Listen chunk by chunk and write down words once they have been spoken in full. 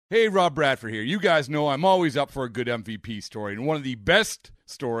Hey, Rob Bradford here. You guys know I'm always up for a good MVP story, and one of the best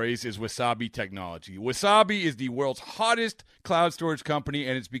stories is Wasabi Technology. Wasabi is the world's hottest cloud storage company,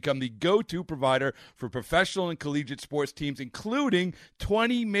 and it's become the go-to provider for professional and collegiate sports teams, including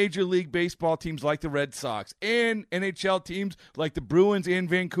 20 Major League Baseball teams like the Red Sox and NHL teams like the Bruins and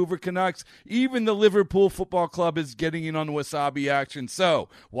Vancouver Canucks. Even the Liverpool Football Club is getting in on the Wasabi action. So,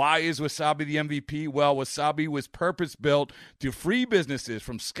 why is Wasabi the MVP? Well, Wasabi was purpose-built to free businesses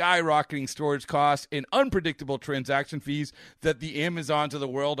from skyrocketing storage costs and unpredictable transaction fees that the Amazons of the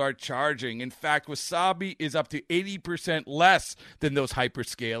world are charging. In fact, Wasabi is up to 80% less than those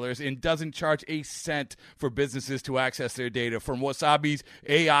hyperscalers and doesn't charge a cent for businesses to access their data. From Wasabi's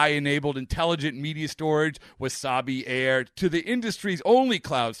AI-enabled intelligent media storage, Wasabi Air, to the industry's only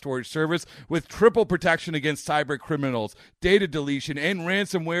cloud storage service with triple protection against cyber criminals, data deletion, and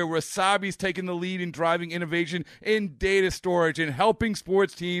ransomware, Wasabi's taken the lead in driving innovation in data storage and helping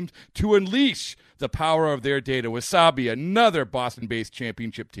sports teams to unleash the power of their data. Wasabi, another Boston-based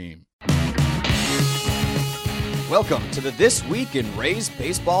championship team. Welcome to the This Week in Rays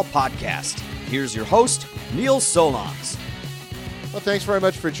Baseball podcast. Here's your host, Neil Solondz. Well, thanks very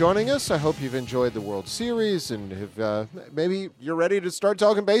much for joining us. I hope you've enjoyed the World Series and have maybe you're ready to start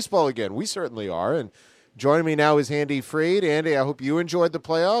talking baseball again. We certainly are. And joining me now is Andy Freed. Andy, I hope you enjoyed the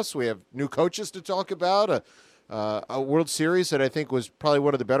playoffs. We have new coaches to talk about, a World Series that I think was probably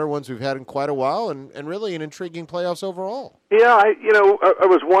one of the better ones we've had in quite a while, and really an intriguing playoffs overall. Yeah, I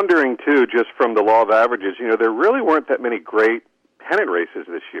was wondering, too, just from the law of averages, there really weren't that many great pennant races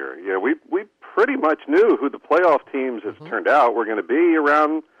this year. We pretty much knew who the playoff teams, as turned out, were going to be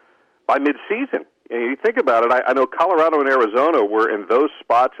around by midseason. And you think about it, I know Colorado and Arizona were in those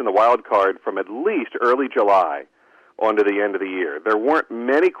spots in the wild card from at least early July on to the end of the year. There weren't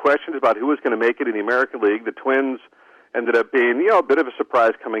many questions about who was going to make it in the American League. The Twins ended up being, a bit of a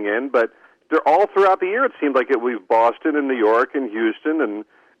surprise coming in, but they're all throughout the year. It seemed like it was Boston and New York and Houston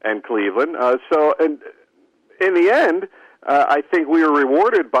and Cleveland. And in the end, I think we were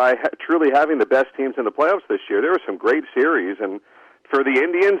rewarded by truly having the best teams in the playoffs this year. There were some great series, and for the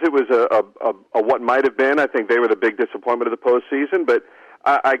Indians, it was a what might have been. I think they were the big disappointment of the postseason, but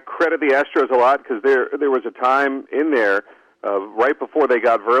I credit the Astros a lot because there was a time in there right before they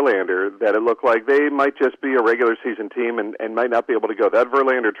got Verlander that it looked like they might just be a regular season team and might not be able to go. That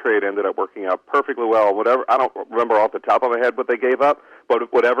Verlander trade ended up working out perfectly well. Whatever, I don't remember off the top of my head what they gave up,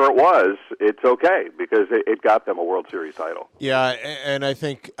 but whatever it was, it's okay because it got them a World Series title. Yeah, and I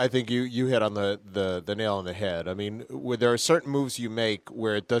think you hit on the nail on the head. I mean, there are certain moves you make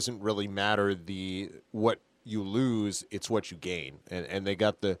where it doesn't really matter what you lose, it's what you gain, and they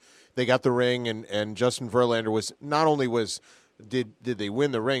got the ring, and Justin Verlander was not only did they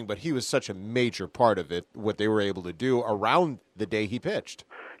win the ring, but he was such a major part of it, what they were able to do around the day he pitched.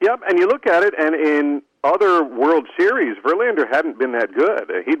 Yep, and you look at it, and in other World Series, Verlander hadn't been that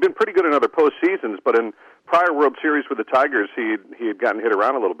good. He'd been pretty good in other postseasons, but in prior World Series with the Tigers, he had gotten hit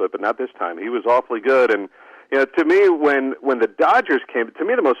around a little bit, but not this time. He was awfully good, and to me, when the Dodgers came, to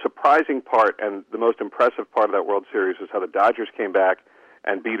me the most surprising part and the most impressive part of that World Series was how the Dodgers came back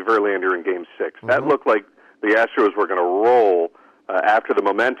and beat Verlander in Game 6. Mm-hmm. That looked like the Astros were going to roll after the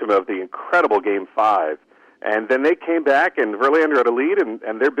momentum of the incredible Game 5. And then they came back, and Verlander had a lead,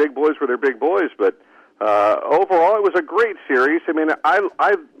 and their big boys were their big boys. But overall, it was a great series. I mean, I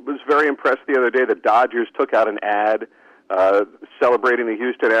was very impressed the other day that Dodgers took out an ad celebrating the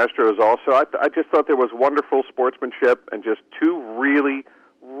Houston Astros also. I just thought there was wonderful sportsmanship and just two really,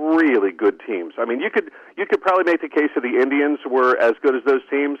 really good teams. I mean, you could probably make the case that the Indians were as good as those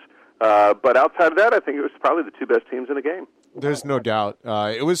teams, but outside of that, I think it was probably the two best teams in the game. There's no doubt.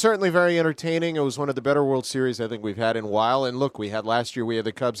 It was certainly very entertaining. It was one of the better World Series I think we've had in a while. And look, last year we had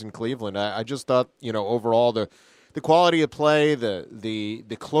the Cubs in Cleveland. I just thought, overall the quality of play,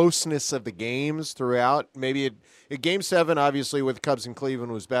 the closeness of the games throughout. Maybe Game 7, obviously, with Cubs in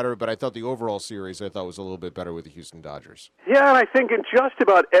Cleveland was better, but I thought the overall series was a little bit better with the Houston Dodgers. Yeah, and I think in just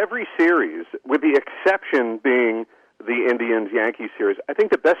about every series, with the exception being the Indians-Yankees series, I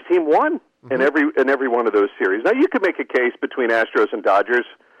think the best team won in every one of those series. Now, you could make a case between Astros and Dodgers.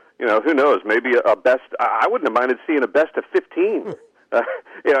 Who knows? Maybe a best. I wouldn't have minded seeing a best of 15.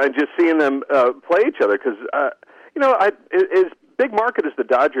 And just seeing them play each other because. As big market as the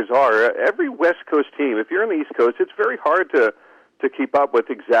Dodgers are, every West Coast team, if you're on the East Coast, it's very hard to keep up with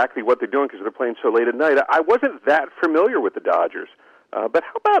exactly what they're doing because they're playing so late at night. I wasn't that familiar with the Dodgers. But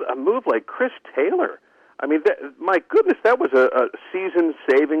how about a move like Chris Taylor? I mean, my goodness, that was a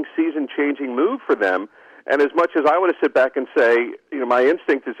season-saving, season-changing move for them. And as much as I want to sit back and say, my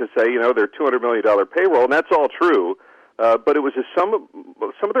instinct is to say, their $200 million payroll, and that's all true. But it was some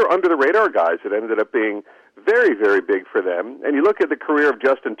of their under-the-radar guys that ended up being very, very big for them. And you look at the career of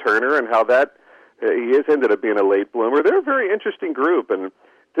Justin Turner and how that he has ended up being a late bloomer. They're a very interesting group, and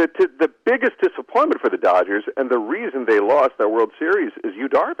the biggest disappointment for the Dodgers and the reason they lost that World Series is Yu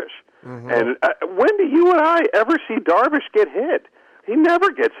Darvish. Mm-hmm. And when do you and I ever see Darvish get hit? He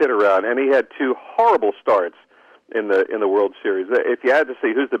never gets hit around, and he had 2 horrible starts in the World Series. If you had to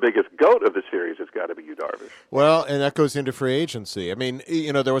say who's the biggest GOAT of the series, it's got to be Yu Darvish. Well, and that goes into free agency. I mean,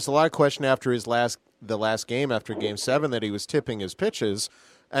 there was a lot of question after the last game, after Game 7, that he was tipping his pitches,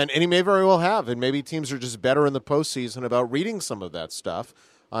 and he may very well have. And maybe teams are just better in the postseason about reading some of that stuff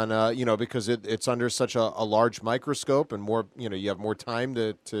on, because it's under such a large microscope and more, you have more time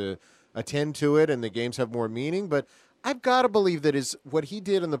to attend to it, and the games have more meaning. But I've got to believe that what he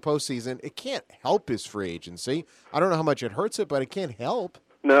did in the postseason, it can't help his free agency. I don't know how much it hurts it, but it can't help.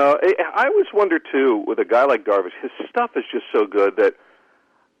 No, I always wonder, too, with a guy like Darvish, his stuff is just so good that,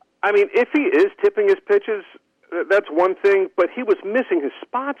 I mean, if he is tipping his pitches, that's one thing, but he was missing his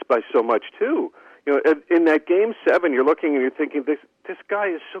spots by so much, too. In that Game 7, you're looking and you're thinking, this guy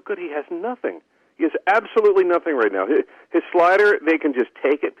is so good, he has nothing. He has absolutely nothing right now. His slider, they can just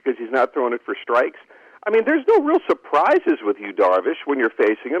take it because he's not throwing it for strikes. I mean, there's no real surprises with Yu Darvish when you're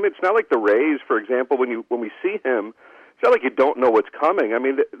facing him. It's not like the Rays, for example, when we see him. It's not like you don't know what's coming. I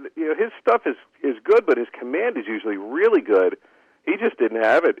mean, his stuff is good, but his command is usually really good. He just didn't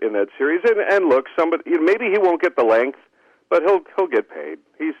have it in that series. And look, maybe he won't get the length, but he'll get paid.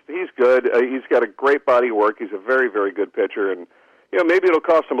 He's good. He's got a great body of work. He's a very, very good pitcher, and maybe it'll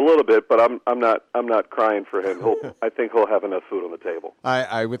cost him a little bit, but I'm not crying for him. I think he'll have enough food on the table.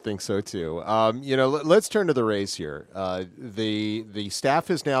 I would think so too. Let's turn to the Rays here. The staff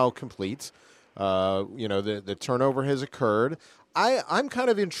is now complete. The turnover has occurred. I'm kind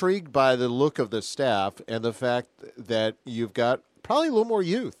of intrigued by the look of the staff and the fact that you've got probably a little more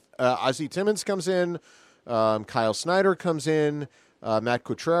youth. Ozzie Timmons comes in. Kyle Snyder comes in. Matt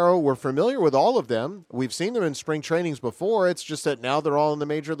Quatraro, we're familiar with all of them. We've seen them in spring trainings before. It's just that now they're all in the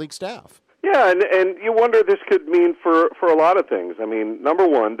major league staff. Yeah, and you wonder this could mean for a lot of things. I mean, number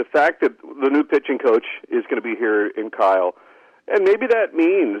one, the fact that the new pitching coach is going to be here in Kyle, and maybe that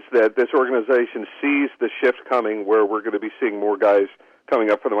means that this organization sees the shift coming where we're going to be seeing more guys coming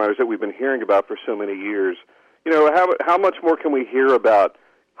up for the minors that we've been hearing about for so many years. How much more can we hear about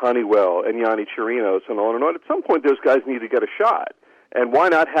Honeywell and Yanni Chirinos and on and on? At some point, those guys need to get a shot. And why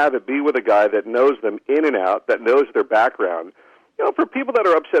not have it be with a guy that knows them in and out, that knows their background? For people that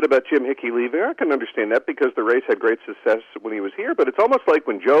are upset about Jim Hickey leaving, I can understand that because the Rays had great success when he was here. But it's almost like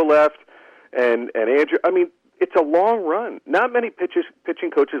when Joe left and Andrew. I mean, it's a long run. Not many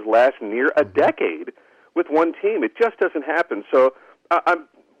pitching coaches last near a decade with one team. It just doesn't happen. So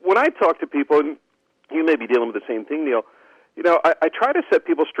when I talk to people, and you may be dealing with the same thing, Neil, I try to set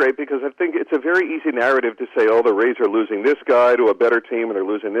people straight because I think it's a very easy narrative to say, the Rays are losing this guy to a better team and they're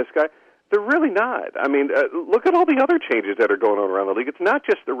losing this guy. They're really not. I mean, look at all the other changes that are going on around the league. It's not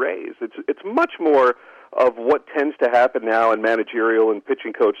just the Rays. It's much more of what tends to happen now in managerial and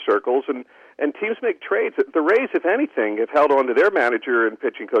pitching coach circles, and teams make trades. The Rays, if anything, have held on to their manager and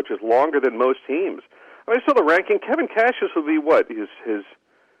pitching coaches longer than most teams. I mean, I saw the ranking. Kevin Cassius will be his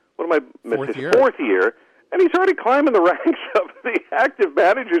what am I missing? His fourth year. And he's already climbing the ranks of the active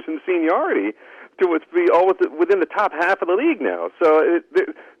managers in seniority to be all within the top half of the league now. So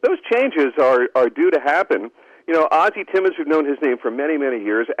those changes are due to happen. Ozzie Timmons, we've known his name for many, many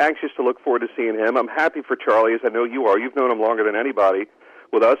years, anxious to look forward to seeing him. I'm happy for Charlie, as I know you are. You've known him longer than anybody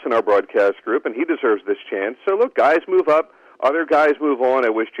with us in our broadcast group, and he deserves this chance. So, look, guys move up. Other guys move on. I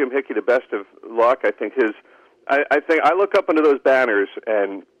wish Jim Hickey the best of luck. I think I look up into those banners,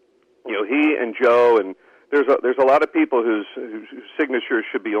 and, he and Joe and There's a lot of people whose signatures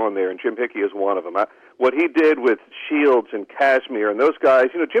should be on there, and Jim Hickey is one of them. What he did with Shields and Kazmir and those guys,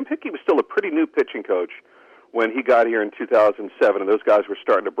 Jim Hickey was still a pretty new pitching coach when he got here in 2007, and those guys were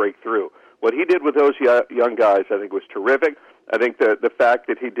starting to break through. What he did with those young guys, I think, was terrific. I think the fact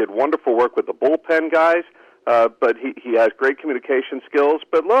that he did wonderful work with the bullpen guys, but he has great communication skills.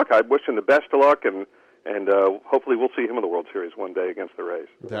 But look, I wish him the best of luck, and hopefully we'll see him in the World Series one day against the Rays.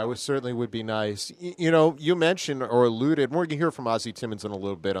 That certainly would be nice. You mentioned or alluded, and we're going to hear from Ozzie Timmons in a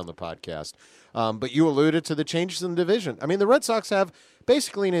little bit on the podcast, but you alluded to the changes in the division. I mean, the Red Sox have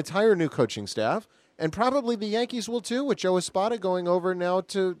basically an entire new coaching staff, and probably the Yankees will too, with Joe Espada going over now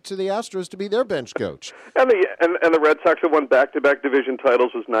to the Astros to be their bench coach. And the Red Sox have won back-to-back division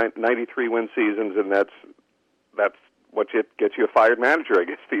titles with 93 win seasons, and that's what gets you a fired manager, I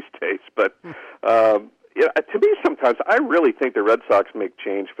guess, these days. But to me, sometimes I really think the Red Sox make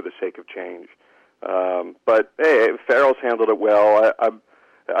change for the sake of change. But hey, Farrell's handled it well.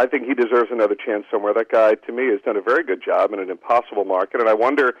 I think he deserves another chance somewhere. That guy, to me, has done a very good job in an impossible market, and I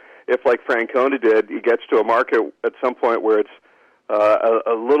wonder if, like Francona did, he gets to a market at some point where it's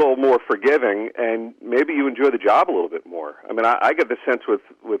a little more forgiving, and maybe you enjoy the job a little bit more. I mean, I get the sense with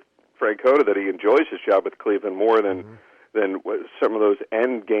Francona that he enjoys his job with Cleveland more than some of those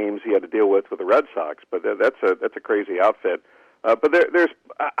end games he had to deal with the Red Sox. But that's a crazy outfit. But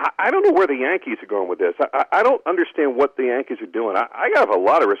I don't know where the Yankees are going with this. I don't understand what the Yankees are doing. I have a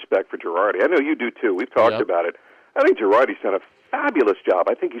lot of respect for Girardi. I know you do too. We've talked about it. I think Girardi's done a fabulous job.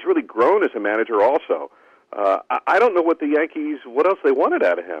 I think he's really grown as a manager also. I don't know what else they wanted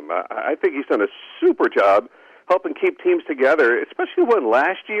out of him. I think he's done a super job helping keep teams together, especially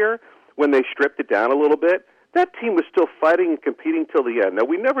last year when they stripped it down a little bit. That team was still fighting and competing till the end. Now,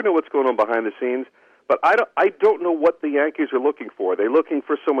 we never know what's going on behind the scenes, but I don't know what the Yankees are looking for. Are they looking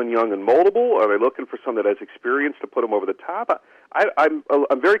for someone young and moldable? Are they looking for someone that has experience to put them over the top?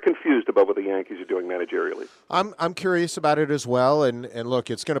 I'm very confused about what the Yankees are doing managerially. I'm curious about it as well, and look,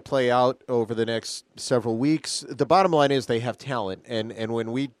 it's going to play out over the next several weeks. The bottom line is they have talent, and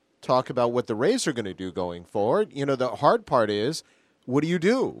when we talk about what the Rays are going to do going forward, the hard part is, what do you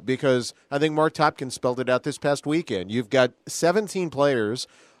do? Because I think Mark Topkin spelled it out this past weekend. You've got 17 players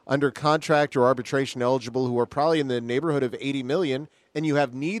under contract or arbitration eligible who are probably in the neighborhood of $80 million, and you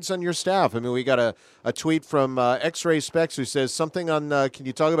have needs on your staff. I mean, we got a tweet from X-Ray Specs who says something on, can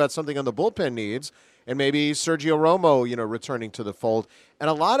you talk about something on the bullpen needs? And maybe Sergio Romo, returning to the fold. And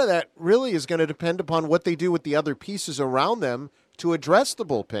a lot of that really is going to depend upon what they do with the other pieces around them to address the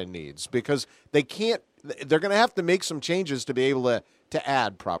bullpen needs, because they're going to have to make some changes to be able to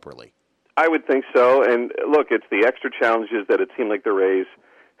add properly. I would think so. And look, it's the extra challenges that a team like the Rays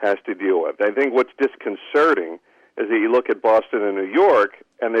has to deal with. I think what's disconcerting is that you look at Boston and New York,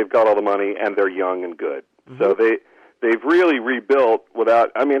 and they've got all the money, and they're young and good. Mm-hmm. So they've really rebuilt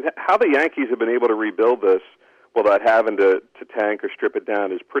without. I mean, how the Yankees have been able to rebuild this without having to tank or strip it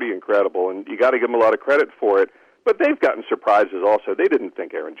down is pretty incredible, and you got to give them a lot of credit for it. But they've gotten surprises also. They didn't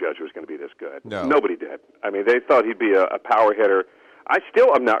think Aaron Judge was going to be this good. No. Nobody did. I mean, they thought he'd be a power hitter. I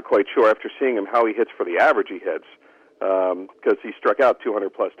still am not quite sure after seeing him how he hits for the average he hits, because he struck out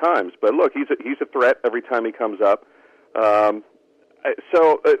 200-plus times. But look, he's a threat every time he comes up.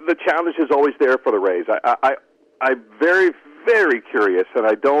 So the challenge is always there for the Rays. I'm very, very curious, and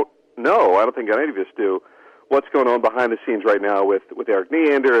I don't know, I don't think any of us do, what's going on behind the scenes right now with Eric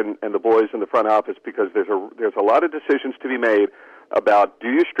Neander and the boys in the front office, because there's a lot of decisions to be made about, do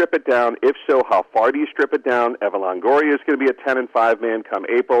you strip it down? If so, how far do you strip it down? Evan Longoria is going to be a 10-5 man come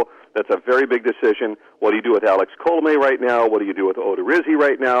April. That's a very big decision. What do you do with Alex Colomé right now? What do you do with Oda Rizzi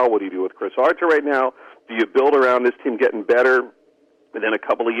right now? What do you do with Chris Archer right now? Do you build around this team getting better within a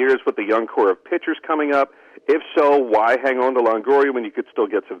couple of years with the young core of pitchers coming up? If so, why hang on to Longoria when you could still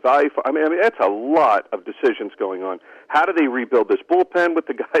get some value? I mean, that's a lot of decisions going on. How do they rebuild this bullpen with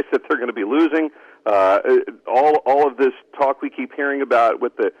the guys that they're going to be losing? All of this talk we keep hearing about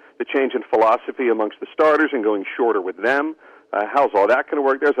with the change in philosophy amongst the starters and going shorter with them. How's all that going to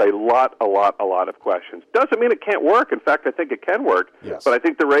work? There's a lot of questions. Doesn't mean it can't work. In fact, I think it can work. Yes. But I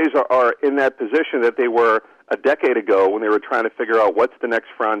think the Rays are in that position that they were a decade ago when they were trying to figure out what's the next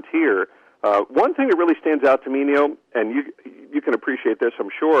frontier. One thing that really stands out to me, Neil, and you can appreciate this, I'm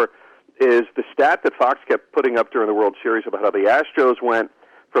sure, is the stat that Fox kept putting up during the World Series about how the Astros went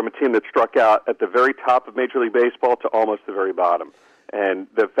from a team that struck out at the very top of Major League Baseball to almost the very bottom. And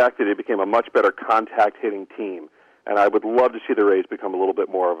the fact that it became a much better contact-hitting team. And I would love to see the Rays become a little bit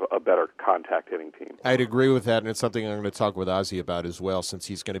more of a better contact-hitting team. I'd agree with that, and it's something I'm going to talk with Ozzie about as well, since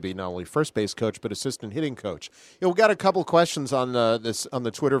he's going to be not only first base coach but assistant hitting coach. We got a couple questions on the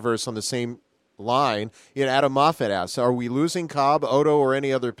Twitterverse on the same line. Adam Moffat asks, "Are we losing Cobb, Odo, or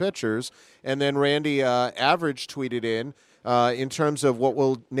any other pitchers?" And then Randy Average tweeted in terms of what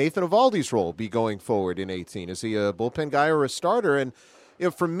will Nathan Eovaldi's role be going forward in 18? Is he a bullpen guy or a starter? And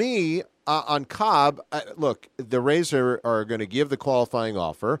for me, on Cobb, look, the Rays are going to give the qualifying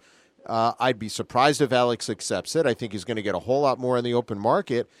offer. I'd be surprised if Alex accepts it. I think he's going to get a whole lot more in the open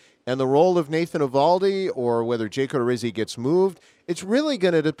market. And the role of Nathan Eovaldi, or whether Jake Odorizzi gets moved, it's really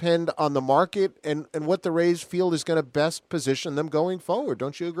going to depend on the market and what the Rays feel is going to best position them going forward.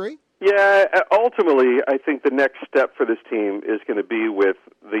 Don't you agree? Yeah, ultimately, I think the next step for this team is going to be with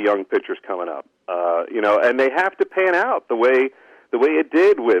the young pitchers coming up. And they have to pan out the way it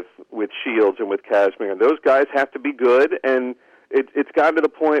did with Shields and with Kazmir. Those guys have to be good, and it's gotten to the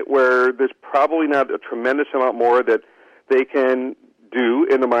point where there's probably not a tremendous amount more that they can do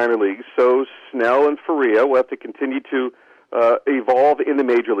in the minor leagues. So Snell and Faria will have to continue to evolve in the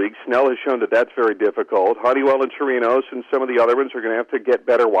major leagues. Snell has shown that that's very difficult. Honeywell and Chirinos and some of the other ones are going to have to get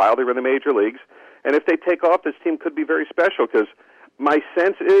better while they're in the major leagues. And if they take off, this team could be very special because my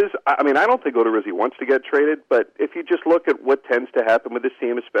sense is, I mean, I don't think Odorizzi wants to get traded, but if you just look at what tends to happen with this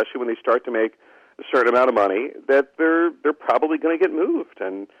team, especially when they start to make a certain amount of money, that they're probably going to get moved.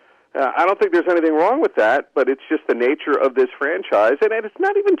 And I don't think there's anything wrong with that, but it's just the nature of this franchise. And it's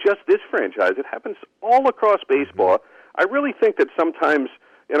not even just this franchise. It happens all across baseball. I really think that sometimes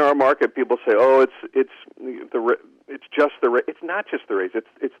in our market people say, "Oh, it's just the Rays." It's not just the Rays.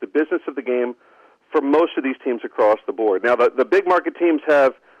 It's the business of the game for most of these teams across the board. Now, the big market teams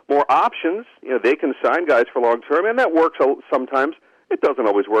have more options. You know, they can sign guys for long term, and that works sometimes. It doesn't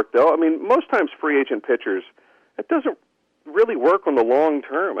always work, though. I mean, most times free agent pitchers, it doesn't really work on the long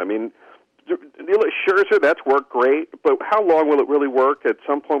term. I mean, Scherzer, that's worked great, but how long will it really work? At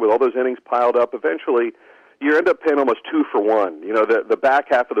some point, with all those innings piled up, eventually you end up paying almost 2 for 1. You know, the back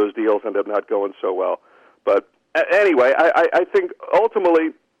half of those deals end up not going so well. But anyway, I think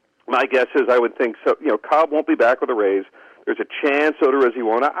ultimately, my guess is I would think so. You know, Cobb won't be back with the Rays. There's a chance Odorizzi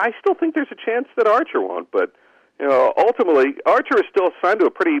won't. I still think there's a chance that Archer won't. But you know, ultimately, Archer is still signed to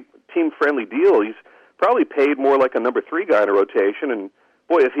a pretty team-friendly deal. He's probably paid more like a number 3 guy in a rotation. And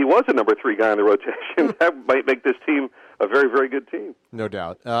boy, if he was a number 3 guy in the rotation, that might make this team a very, very good team. No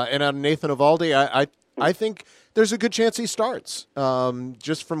doubt. And on Nathan Eovaldi, I think there's a good chance he starts.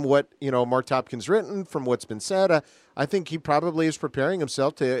 Just from what Mark Topkin's written, from what's been said, I think he probably is preparing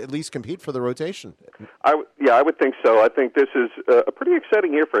himself to at least compete for the rotation. I would think so. I think this is a pretty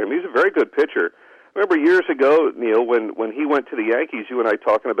exciting year for him. He's a very good pitcher. I remember years ago, Neil, when he went to the Yankees, you and I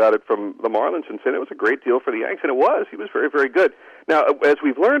talking about it from the Marlins and saying it was a great deal for the Yankees, and it was. He was very, very good. Now, as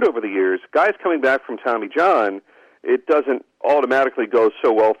we've learned over the years, guys coming back from Tommy John, it doesn't automatically go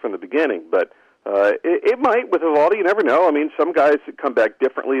so well from the beginning, but it might with Eovaldi. You never know. I mean, some guys come back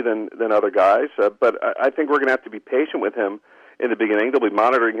differently than other guys, but I think we're going to have to be patient with him in the beginning. They'll be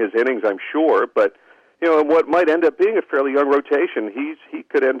monitoring his innings, I'm sure, but in what might end up being a fairly young rotation, he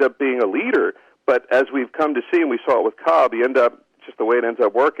could end up being a leader. But as we've come to see, and we saw it with Cobb, you end up just the way it ends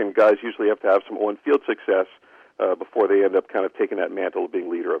up working. Guys usually have to have some on-field success before they end up kind of taking that mantle of being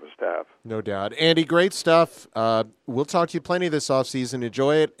leader of a staff. No doubt. Andy, great stuff. We'll talk to you plenty this offseason.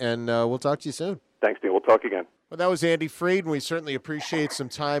 Enjoy it, and we'll talk to you soon. Thanks, Neil. We'll talk again. Well, that was Andy Freed, and we certainly appreciate some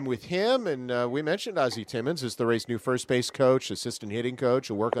time with him. And we mentioned Ozzie Timmons is the Rays' new first base coach, assistant hitting coach,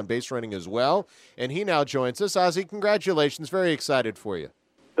 who work on base running as well. And he now joins us. Ozzie, congratulations. Very excited for you.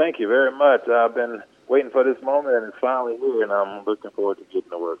 Thank you very much. I've been waiting for this moment, and it's finally here, and I'm looking forward to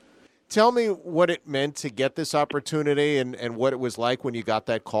getting to work. Tell me what it meant to get this opportunity and what it was like when you got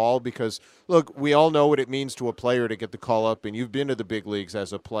that call, because, look, we all know what it means to a player to get the call up, and you've been to the big leagues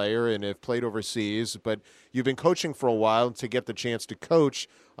as a player and have played overseas, but you've been coaching for a while, and to get the chance to coach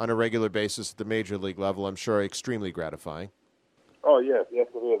on a regular basis at the major league level, I'm sure extremely gratifying. Oh, yes, it is.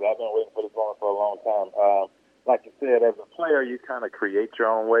 I've been waiting for this moment for a long time. Like you said, as a player, you kind of create your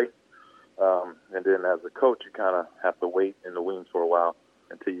own way, and then as a coach, you kind of have to wait in the wings for a while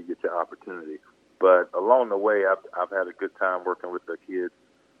until you get your opportunity. But along the way, I've had a good time working with the kids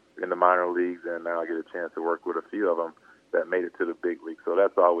in the minor leagues, and now I get a chance to work with a few of them that made it to the big leagues. So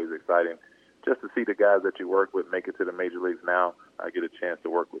that's always exciting. Just to see the guys that you work with make it to the major leagues now, I get a chance to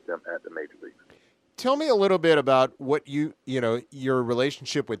work with them at the major leagues. Tell me a little bit about what your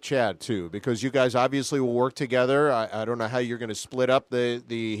relationship with Chad, too, because you guys obviously will work together. I don't know how you're going to split up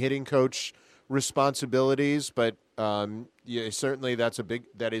the hitting coach responsibilities, but certainly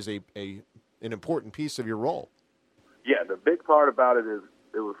that is an important piece of your role. Yeah, the big part about it is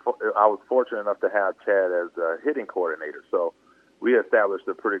I was fortunate enough to have Chad as a hitting coordinator, so we established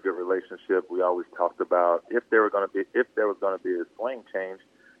a pretty good relationship. We always talked about if there was going to be a swing change,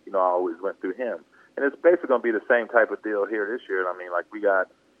 I always went through him. And it's basically going to be the same type of deal here this year. I mean, like we got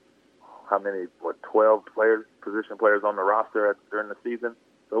 12 position players on the roster during the season.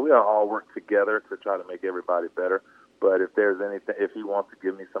 So we all work together to try to make everybody better. But if there's anything, if he wants to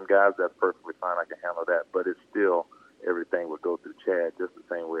give me some guys, that's perfectly fine. I can handle that. But it's still, everything would go through Chad just the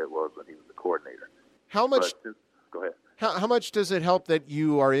same way it was when he was the coordinator. How much? Go ahead. How much does it help that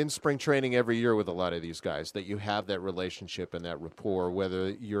you are in spring training every year with a lot of these guys, that you have that relationship and that rapport, whether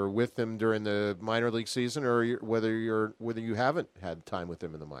you're with them during the minor league season or whether you haven't had time with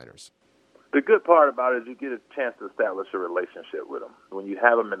them in the minors? The good part about it is you get a chance to establish a relationship with them. When you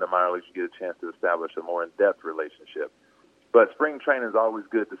have them in the minor leagues, you get a chance to establish a more in-depth relationship. But spring training is always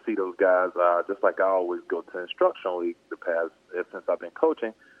good to see those guys, just like I always go to instructional league since I've been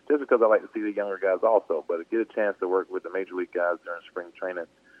coaching, just because I like to see the younger guys also. But to get a chance to work with the major league guys during spring training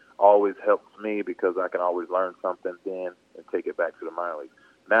always helps me because I can always learn something then and take it back to the minor league.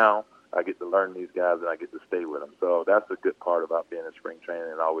 Now I get to learn these guys and I get to stay with them. So that's the good part about being in spring training.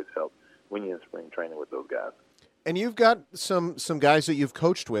 It always helps when you're in spring training with those guys. And you've got some guys that you've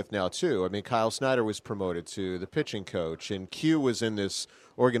coached with now, too. I mean, Kyle Snyder was promoted to the pitching coach, and Q was in this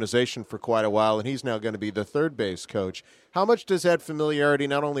organization for quite a while, and he's now going to be the third base coach. How much does that familiarity,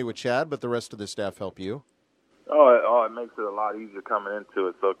 not only with Chad, but the rest of the staff, help you? It makes it a lot easier coming into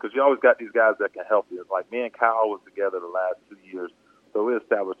it. So, because you always got these guys that can help you. It's like me and Kyle was together the last 2 years, so we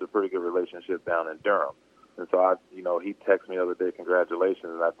established a pretty good relationship down in Durham. And so he texted me the other day, congratulations,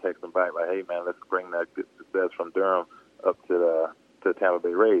 and I text him back like, hey man, let's bring that good success from Durham up to the Tampa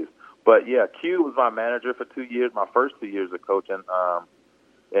Bay Rays. But yeah, Q was my manager for 2 years, my first 2 years of coaching.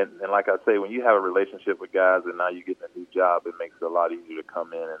 And like I say, when you have a relationship with guys and now you get a new job, it makes it a lot easier to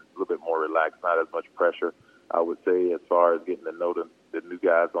come in and a little bit more relaxed, not as much pressure, I would say, as far as getting to know the new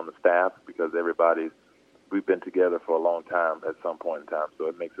guys on the staff, because we've been together for a long time at some point in time, so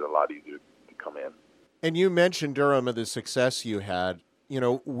it makes it a lot easier to come in. And you mentioned Durham and the success you had.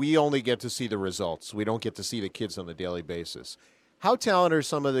 We only get to see the results. We don't get to see the kids on a daily basis. How talented are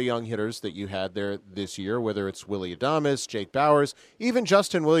some of the young hitters that you had there this year, whether it's Willy Adames, Jake Bowers, even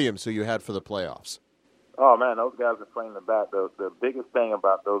Justin Williams, who you had for the playoffs? Oh, man, those guys are playing the bat. The biggest thing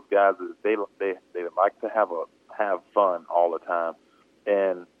about those guys is they like to have fun all the time,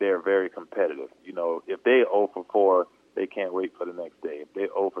 and they're very competitive. If they 0 for 4, they can't wait for the next day. If they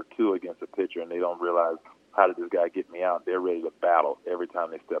 0 for 2 against a pitcher and they don't realize, how did this guy get me out, they're ready to battle every time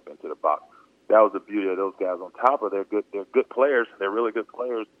they step into the box. That was the beauty of those guys. On top of they're good players. They're really good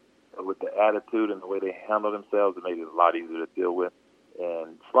players. With the attitude and the way they handle themselves, it made it a lot easier to deal with.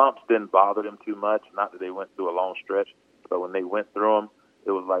 And slumps didn't bother them too much. Not that they went through a long stretch, but when they went through them,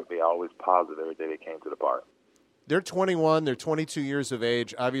 it was like they always positive every day they came to the park. They're 21. They're 22 years of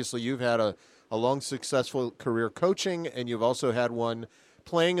age. Obviously, you've had a long, successful career coaching, and you've also had one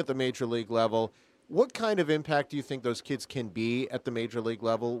playing at the major league level. What kind of impact do you think those kids can be at the major league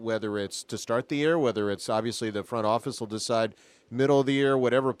level, whether it's to start the year, whether it's obviously the front office will decide middle of the year,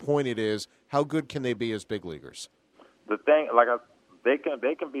 whatever point it is, how good can they be as big leaguers? The thing, they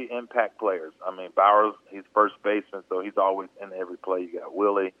can be impact players. I mean, Bowers, he's first baseman, so he's always in every play. You got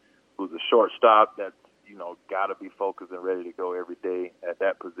Willie, who's a shortstop that's, got to be focused and ready to go every day at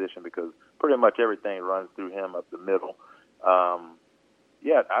that position because pretty much everything runs through him up the middle.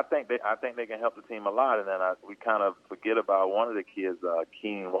 Yeah, I think they can help the team a lot, and then we kind of forget about one of the kids,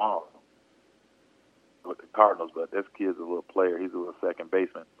 Keen Wong, with the Cardinals. But this kid's a little player; he's a little second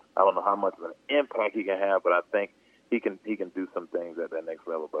baseman. I don't know how much of an impact he can have, but I think he can do some things at that next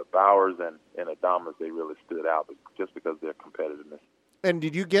level. But Bowers and Adames, they really stood out just because of their competitiveness. And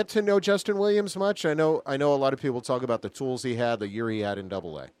did you get to know Justin Williams much? I know a lot of people talk about the tools he had, the year he had in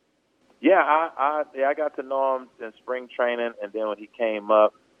Double-A. Yeah, I got to know him in spring training, and then when he came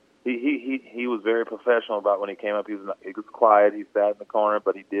up, he was very professional about when he came up. He was quiet. He sat in the corner,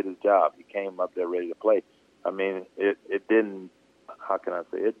 but he did his job. He came up there ready to play. I mean, it didn't. How can I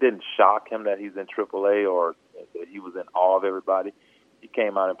say? It didn't shock him that he's in AAA or that he was in awe of everybody. He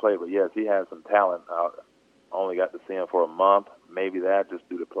came out and played, but yes, he had some talent. I only got to see him for a month, maybe that, just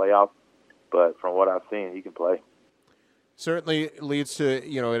through the playoffs. But from what I've seen, he can play. Certainly leads to,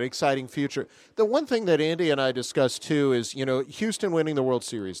 an exciting future. The one thing that Andy and I discussed, too, is, Houston winning the World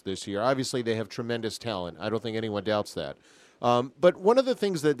Series this year. Obviously, they have tremendous talent. I don't think anyone doubts that. But one of the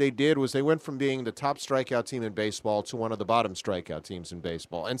things that they did was they went from being the top strikeout team in baseball to one of the bottom strikeout teams in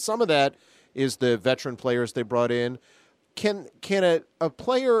baseball. And some of that is the veteran players they brought in. Can a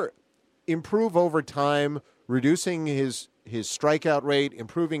player improve over time, reducing his strikeout rate,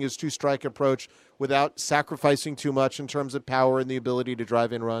 improving his two-strike approach without sacrificing too much in terms of power and the ability to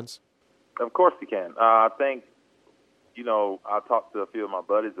drive in runs? Of course he can. I think, I talked to a few of my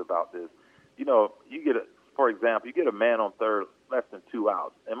buddies about this. For example, you get a man on third, less than 2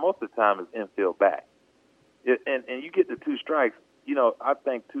 outs, and most of the time it's infield back. And you get the 2 strikes. I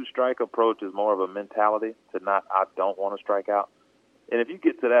think two-strike approach is more of a mentality to not, I don't want to strike out. And if you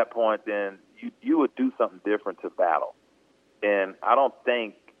get to that point, then you would do something different to battle. And I don't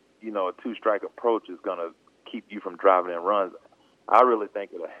think, a 2-strike approach is going to keep you from driving in runs. I really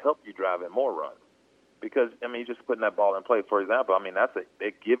think it'll help you drive in more runs. Because, you're just putting that ball in play. For example,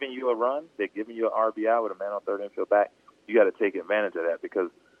 they're giving you a run. They're giving you an RBI with a man on third infield back. You got to take advantage of that because,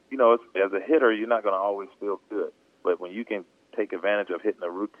 as a hitter, you're not going to always feel good. But when you can take advantage of hitting a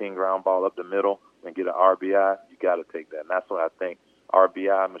routine ground ball up the middle and get an RBI, you got to take that. And that's what I think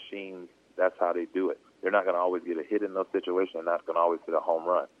RBI machines, that's how they do it. They're not going to always get a hit in those situations. They're not going to always hit a home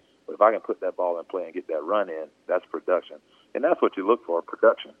run. But if I can put that ball in play and get that run in, that's production. And that's what you look for,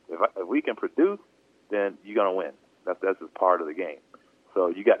 production. If we can produce, then you're going to win. That's just part of the game. So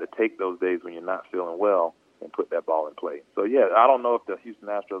you got to take those days when you're not feeling well and put that ball in play. So, yeah, I don't know if the Houston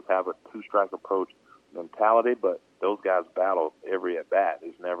Astros have a two-strike approach mentality, but those guys battle every at-bat.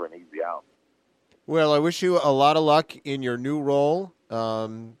 It's never an easy out. Well, I wish you a lot of luck in your new role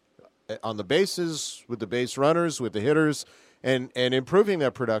on the bases, with the base runners, with the hitters, and improving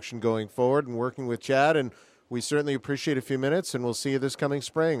that production going forward and working with Chad. And we certainly appreciate a few minutes, and we'll see you this coming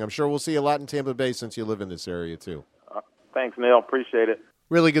spring. I'm sure we'll see you a lot in Tampa Bay since you live in this area, too. Thanks, Neil. Appreciate it.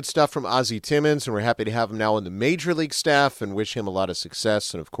 Really good stuff from Ozzie Timmons, and we're happy to have him now in the Major League staff and wish him a lot of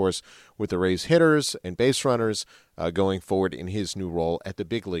success. And, of course, with the Rays hitters and base runners going forward in his new role at the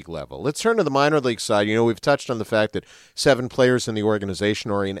big league level. Let's turn to the minor league side. You know, we've touched on the fact that 7 players in the organization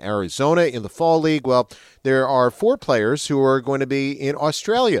are in Arizona in the fall league. Well, there are 4 players who are going to be in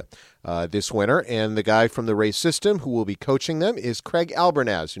Australia this winter, and the guy from the Rays system who will be coaching them is Craig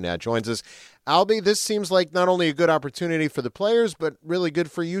Albernaz, who now joins us. Albie, this seems like not only a good opportunity for the players, but really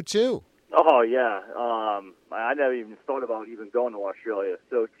good for you, too. Oh, yeah. I never even thought about even going to Australia.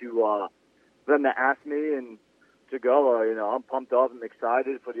 So for them to ask me and to go, I'm pumped up and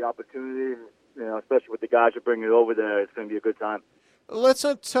excited for the opportunity, especially with the guys who bring it over there. It's going to be a good time. Let's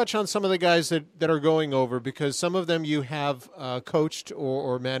touch on some of the guys that are going over, because some of them you have coached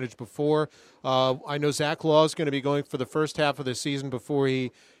or managed before. I know Zach Law is going to be going for the first half of the season before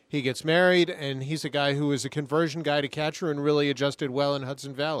he gets married, and he's a guy who is a conversion guy to catcher and really adjusted well in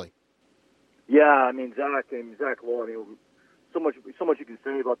Hudson Valley. Yeah, Zach Law, so much you can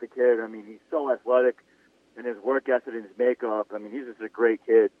say about the kid. He's so athletic in his work ethic and his makeup. He's just a great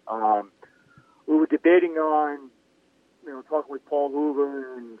kid. We were debating on, talking with Paul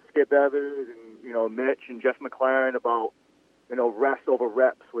Hoover and Skip Evans and, Mitch and Jeff McLaren about, rest over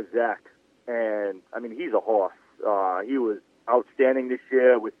reps with Zach. And, he's a horse. He was outstanding this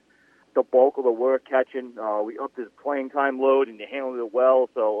year with the bulk of the work catching. We upped his playing time load, and he handled it well.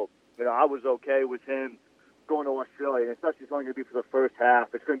 So, I was okay with him going to Australia, and especially it's only going to be for the first half.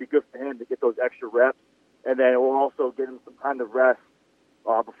 It's going to be good for him to get those extra reps, and then it will also get him some time to rest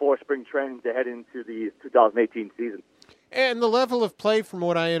before spring training to head into the 2018 season. And the level of play, from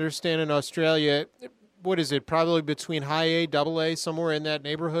what I understand in Australia, what is it, probably between high A, double A, somewhere in that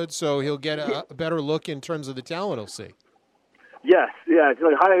neighborhood, so he'll get a better look in terms of the talent he'll see. Yes, yeah, it's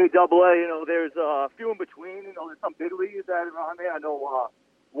like high A, double A, there's a few in between, there's some big leagues that are on there. I know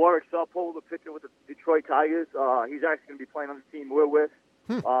Warwick Supple, the pitcher with the Detroit Tigers, he's actually going to be playing on the team we're with.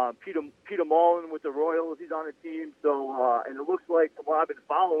 Peter Mullen with the Royals, he's on the team. So, and it looks like, from what I've been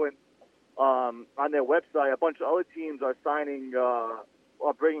following on their website, a bunch of other teams are signing,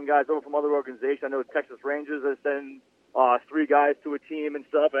 bringing guys over from other organizations. I know Texas Rangers are sending 3 guys to a team and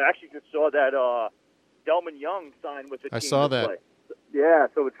stuff. I actually just saw that Delman Young signed with the team. I saw that. Play. Yeah,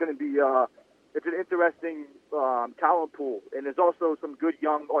 so it's going to be it's an interesting talent pool, and there's also some good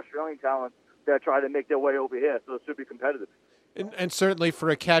young Australian talent that try to make their way over here, so it should be competitive. And certainly for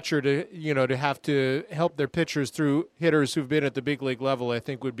a catcher to have to help their pitchers through hitters who've been at the big league level, I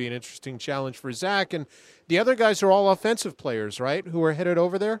think would be an interesting challenge for Zach. And the other guys are all offensive players, right, who are headed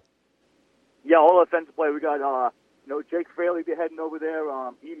over there? Yeah, all offensive players. We got Jake Fraley be heading over there.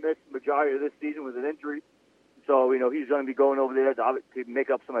 He missed the majority of this season with an injury. So, he's going to be going over there to make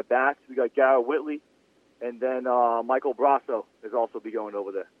up some at-bats. We got Garrett Whitley, and then Michael Brasso is also be going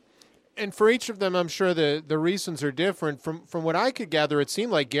over there. And for each of them, I'm sure the reasons are different. From what I could gather, it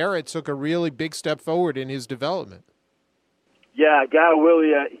seemed like Garrett took a really big step forward in his development. Yeah, Garrett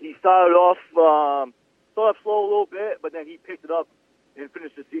Whitley, he started off slow a little bit, but then he picked it up and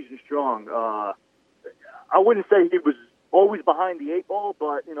finished the season strong. I wouldn't say he was always behind the 8 ball,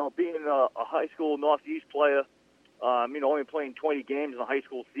 but, being a high school Northeast player, only playing 20 games in a high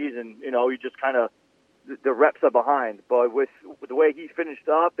school season, you just kind of, the reps are behind. But with the way he finished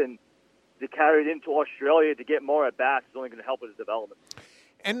up and to carry it into Australia to get more at-bats is only going to help with his development.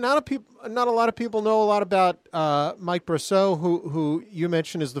 And not a lot of people know a lot about Mike Brasso, who you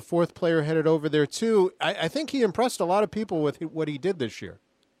mentioned is the 4th player headed over there, too. I think he impressed a lot of people with what he did this year.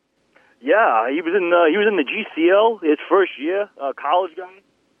 Yeah, he was in the GCL his first year, college guy.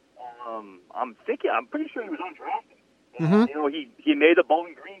 I'm pretty sure he was undrafted. Mm-hmm. He made the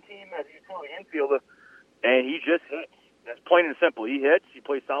Bowling Green team as a utility infielder, and he just hits. That's plain and simple. He hits. He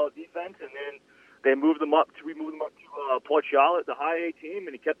plays solid defense, and then we moved him up to Port Charlotte, the high A team,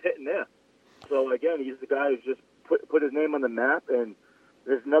 and he kept hitting there. So again, he's the guy who's just put his name on the map, and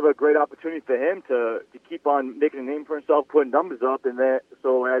there's another great opportunity for him to keep on making a name for himself, putting numbers up, and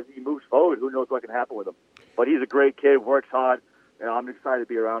so as he moves forward, who knows what can happen with him. But he's a great kid, works hard, and I'm excited to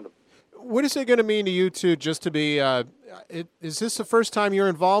be around him. What is it going to mean to you two just to be is this the first time you're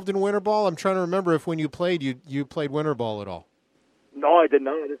involved in winter ball? I'm trying to remember if when you played, you played winter ball at all. No, I did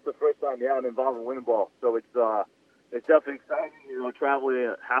not. This is the first time, I'm involved in winter ball. So it's definitely exciting.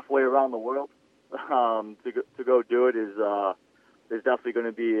 Traveling halfway around the world to go do it is definitely going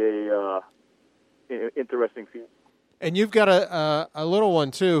to be a interesting feat. And you've got a little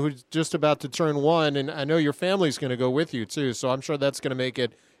one too who's just about to turn 1, and I know your family's going to go with you too. So I'm sure that's going to make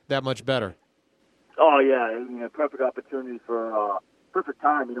it that much better. Oh yeah, perfect opportunity for perfect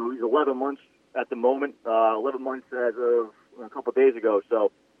time. He's 11 months at the moment. 11 months as of a couple of days ago.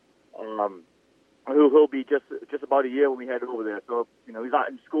 So he'll be just about a year when we head over there. So he's not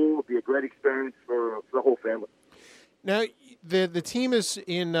in school. It'll be a great experience for the whole family. Now, the team is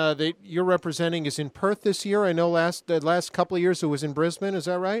in that you're representing is in Perth this year. I know the last couple of years it was in Brisbane. Is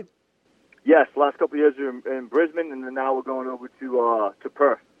that right? Yes, last couple of years are in Brisbane, and then now we're going over to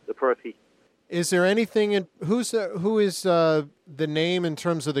Perth, the Perth Heat. Is there anything in who is the name in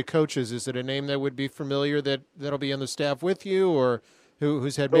terms of the coaches? Is it a name that would be familiar that'll be on the staff with you, or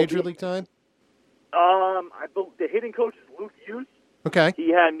who's had major league time? I believe the hitting coach is Luke Hughes. Okay. He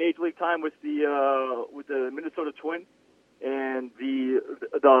had major league time with the Minnesota Twins, and the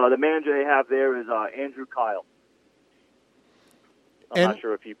manager they have there is Andrew Kyle. I'm not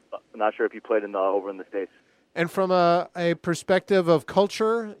sure if he played over in the States. And from a perspective of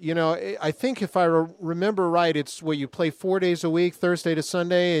culture, I think if I remember right, it's where you play 4 days a week, Thursday to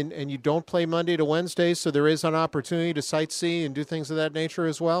Sunday, and you don't play Monday to Wednesday, so there is an opportunity to sightsee and do things of that nature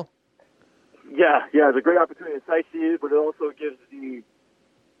as well? Yeah, it's a great opportunity to sightsee, but it also gives the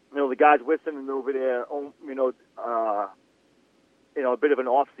guys listening over there, a bit of an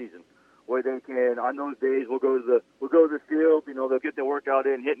off season where they can. On those days, we'll go to the field. They'll get their workout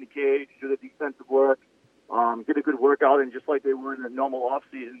in, hit in the cage, do the defensive work, get a good workout, and just like they were in the normal off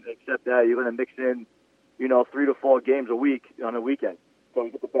season, except that you're going to mix in, 3 to 4 games a week on a weekend, so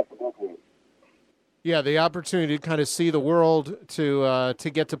you get the best of both worlds. Yeah, the opportunity to kind of see the world, to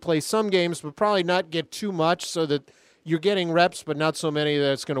get to play some games, but probably not get too much, so that you're getting reps, but not so many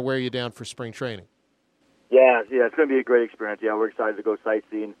that's going to wear you down for spring training. Yeah, it's going to be a great experience. Yeah, we're excited to go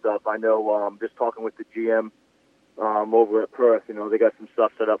sightseeing and stuff. I know, just talking with the GM over at Perth, they got some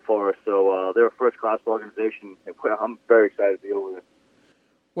stuff set up for us. So they're a first-class organization, and I'm very excited to be over there.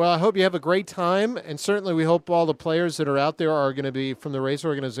 Well, I hope you have a great time, and certainly we hope all the players that are out there are going to be from the Rays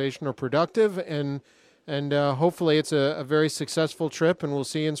organization are productive, and hopefully it's a very successful trip, and we'll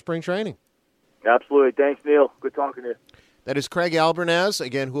see you in spring training. Absolutely. Thanks, Neil. Good talking to you. That is Craig Albernaz,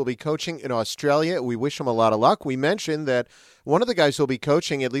 again, who will be coaching in Australia. We wish him a lot of luck. We mentioned that one of the guys who will be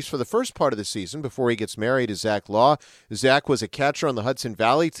coaching, at least for the first part of the season, before he gets married, is Zach Law. Zach was a catcher on the Hudson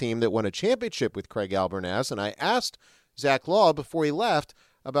Valley team that won a championship with Craig Albernaz, and I asked Zach Law before he left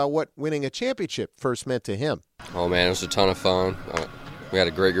about what winning a championship first meant to him. Oh, man, it was a ton of fun. We had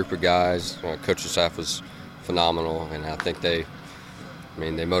a great group of guys. Coaching staff was phenomenal, and I think they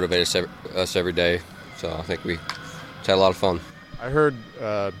motivated us every day. So I think we had a lot of fun. I heard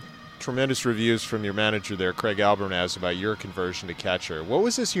tremendous reviews from your manager there, Craig Albernaz, about your conversion to catcher. What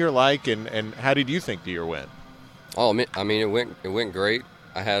was this year like, and how did you think the year went? Oh, I mean, it went great.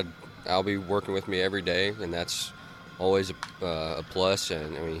 Albie working with me every day, and that's always a plus.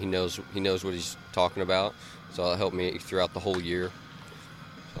 And I mean, he knows what he's talking about, so that helped me throughout the whole year.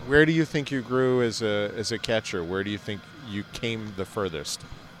 Where do you think you grew as a catcher? Where do you think you came the furthest?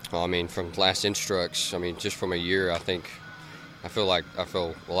 Well, I mean, from last instructs, just from a year, I feel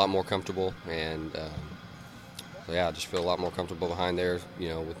a lot more comfortable, and I just feel a lot more comfortable behind there,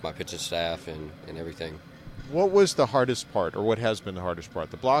 with my pitching staff and everything. What was the hardest part, or what has been the hardest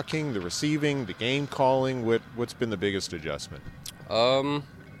part? The blocking, the receiving, the game calling? What's been the biggest adjustment? I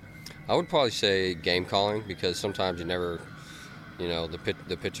would probably say game calling, because sometimes you never,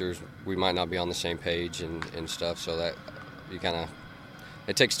 the pitchers, we might not be on the same page and stuff, so that you kind of,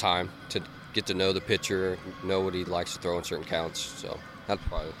 it takes time to get to know the pitcher, know what he likes to throw in certain counts, so that's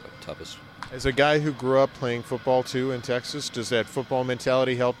probably the toughest. As a guy who grew up playing football, too, in Texas, does that football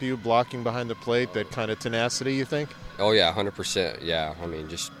mentality help you, blocking behind the plate, that kind of tenacity, you think? Oh, yeah, 100%, yeah.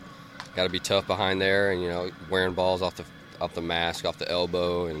 Just got to be tough behind there and, wearing balls off the mask, off the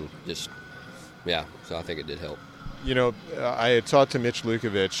elbow, and just, yeah, so I think it did help. I had talked to Mitch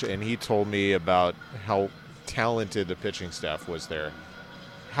Lukovich, and he told me about how talented the pitching staff was there.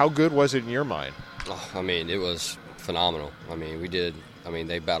 How good was it in your mind? Oh, it was phenomenal.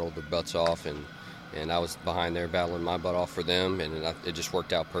 They battled their butts off, and I was behind there battling my butt off for them, and it just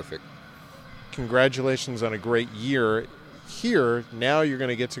worked out perfect. Congratulations on a great year here. Now you're going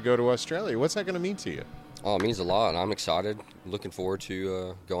to get to go to Australia. What's that going to mean to you? Oh, it means a lot. I'm excited. Looking forward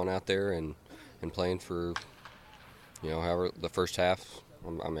to going out there and playing for, however the first half.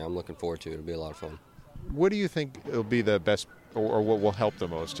 I'm looking forward to it. It'll be a lot of fun. What do you think will be the best, or what will help the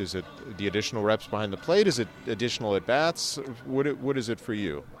most? Is it the additional reps behind the plate? Is it additional at bats? What is it for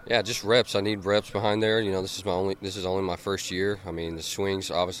you? Yeah, just reps. I need reps behind there. This is only my first year. I mean, the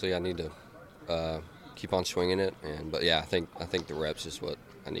swings, obviously, I need to keep on swinging it. But yeah, I think the reps is what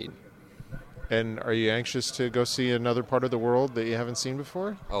I need. And are you anxious to go see another part of the world that you haven't seen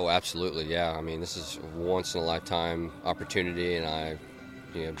before? Oh, absolutely, yeah. I mean, this is a once-in-a-lifetime opportunity, and I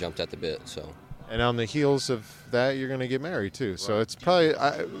jumped at the bit. So. And on the heels of that, you're going to get married, too. So it's probably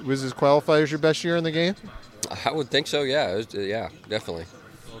was this qualify as your best year in the game? I would think so, yeah. Yeah, definitely.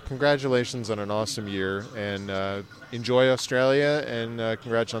 Well, congratulations on an awesome year, and enjoy Australia, and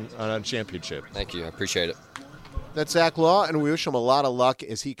congrats on a championship. Thank you. I appreciate it. That's Zach Law, and we wish him a lot of luck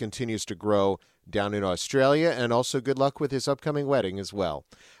as he continues to grow down in Australia, and also good luck with his upcoming wedding as well.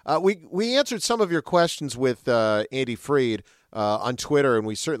 We answered some of your questions with Andy Freed on Twitter, and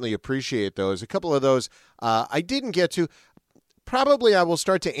we certainly appreciate those. A couple of those I didn't get to. Probably I will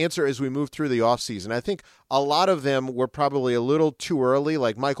start to answer as we move through the offseason. I think a lot of them were probably a little too early.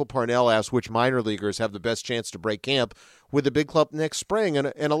 Like Michael Parnell asked which minor leaguers have the best chance to break camp with the big club next spring. And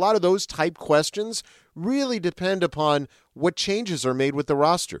a lot of those type questions really depend upon what changes are made with the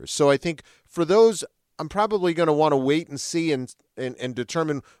roster. So I think for those, I'm probably going to want to wait and see and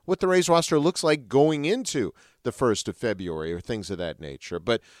determine what the Rays roster looks like going into the 1st of February or things of that nature.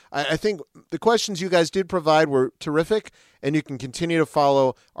 But I think the questions you guys did provide were terrific, and you can continue to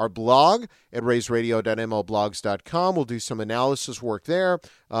follow our blog at raysradio.mlblogs.com. We'll do some analysis work there.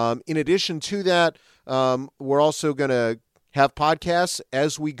 In addition to that, we're also going to have podcasts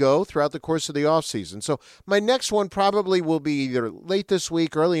as we go throughout the course of the offseason. So my next one probably will be either late this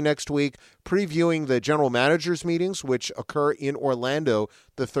week, early next week, previewing the general managers meetings, which occur in Orlando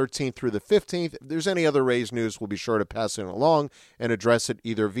the 13th through the 15th. If there's any other Rays news, we'll be sure to pass it along and address it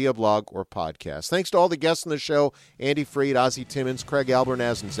either via blog or podcast. Thanks to all the guests on the show, Andy Freed, Ozzie Timmons, Craig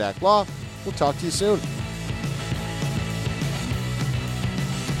Albernaz, and Zach Law. We'll talk to you soon.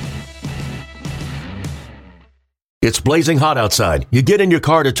 It's blazing hot outside. You get in your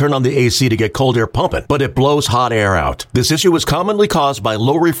car to turn on the AC to get cold air pumping, but it blows hot air out. This issue is commonly caused by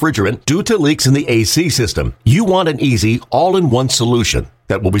low refrigerant due to leaks in the AC system. You want an easy, all-in-one solution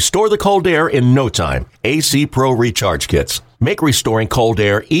that will restore the cold air in no time. AC Pro Recharge Kits make restoring cold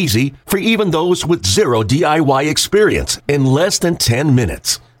air easy for even those with zero DIY experience in less than 10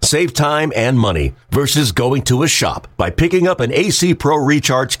 minutes. Save time and money versus going to a shop by picking up an AC Pro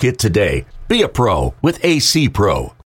Recharge Kit today. Be a pro with AC Pro.